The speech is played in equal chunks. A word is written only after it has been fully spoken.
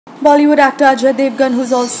Bollywood actor Ajay Devgn,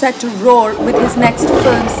 who's all set to roar with his next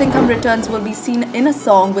film, Singham Returns, will be seen in a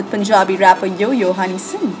song with Punjabi rapper Yo Yo Honey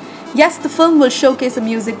Singh. Yes, the film will showcase a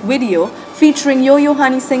music video featuring Yo Yo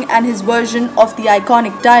Honey Singh and his version of the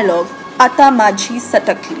iconic dialogue, Aata Majhe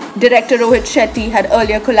Satkli. Director Rohit Shetty had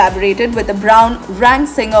earlier collaborated with a brown rank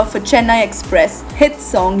singer for Chennai Express hit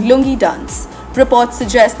song Lungi Dance. Reports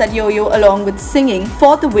suggest that Yo-Yo, along with singing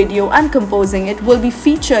for the video and composing it, will be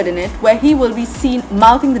featured in it, where he will be seen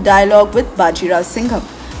mouthing the dialogue with Bajirao Singham.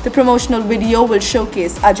 The promotional video will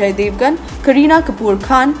showcase Ajay Devgn, Kareena Kapoor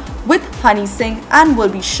Khan with Honey Singh and will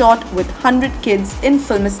be shot with 100 kids in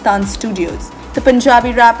Filmistan Studios. The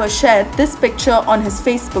Punjabi rapper shared this picture on his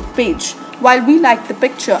Facebook page. While we like the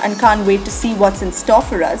picture and can't wait to see what's in store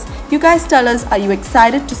for us, you guys tell us, are you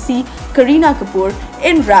excited to see Kareena Kapoor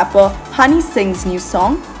in rapper Honey Singh's new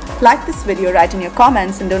song? Like this video, write in your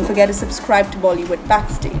comments, and don't forget to subscribe to Bollywood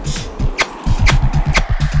Backstage.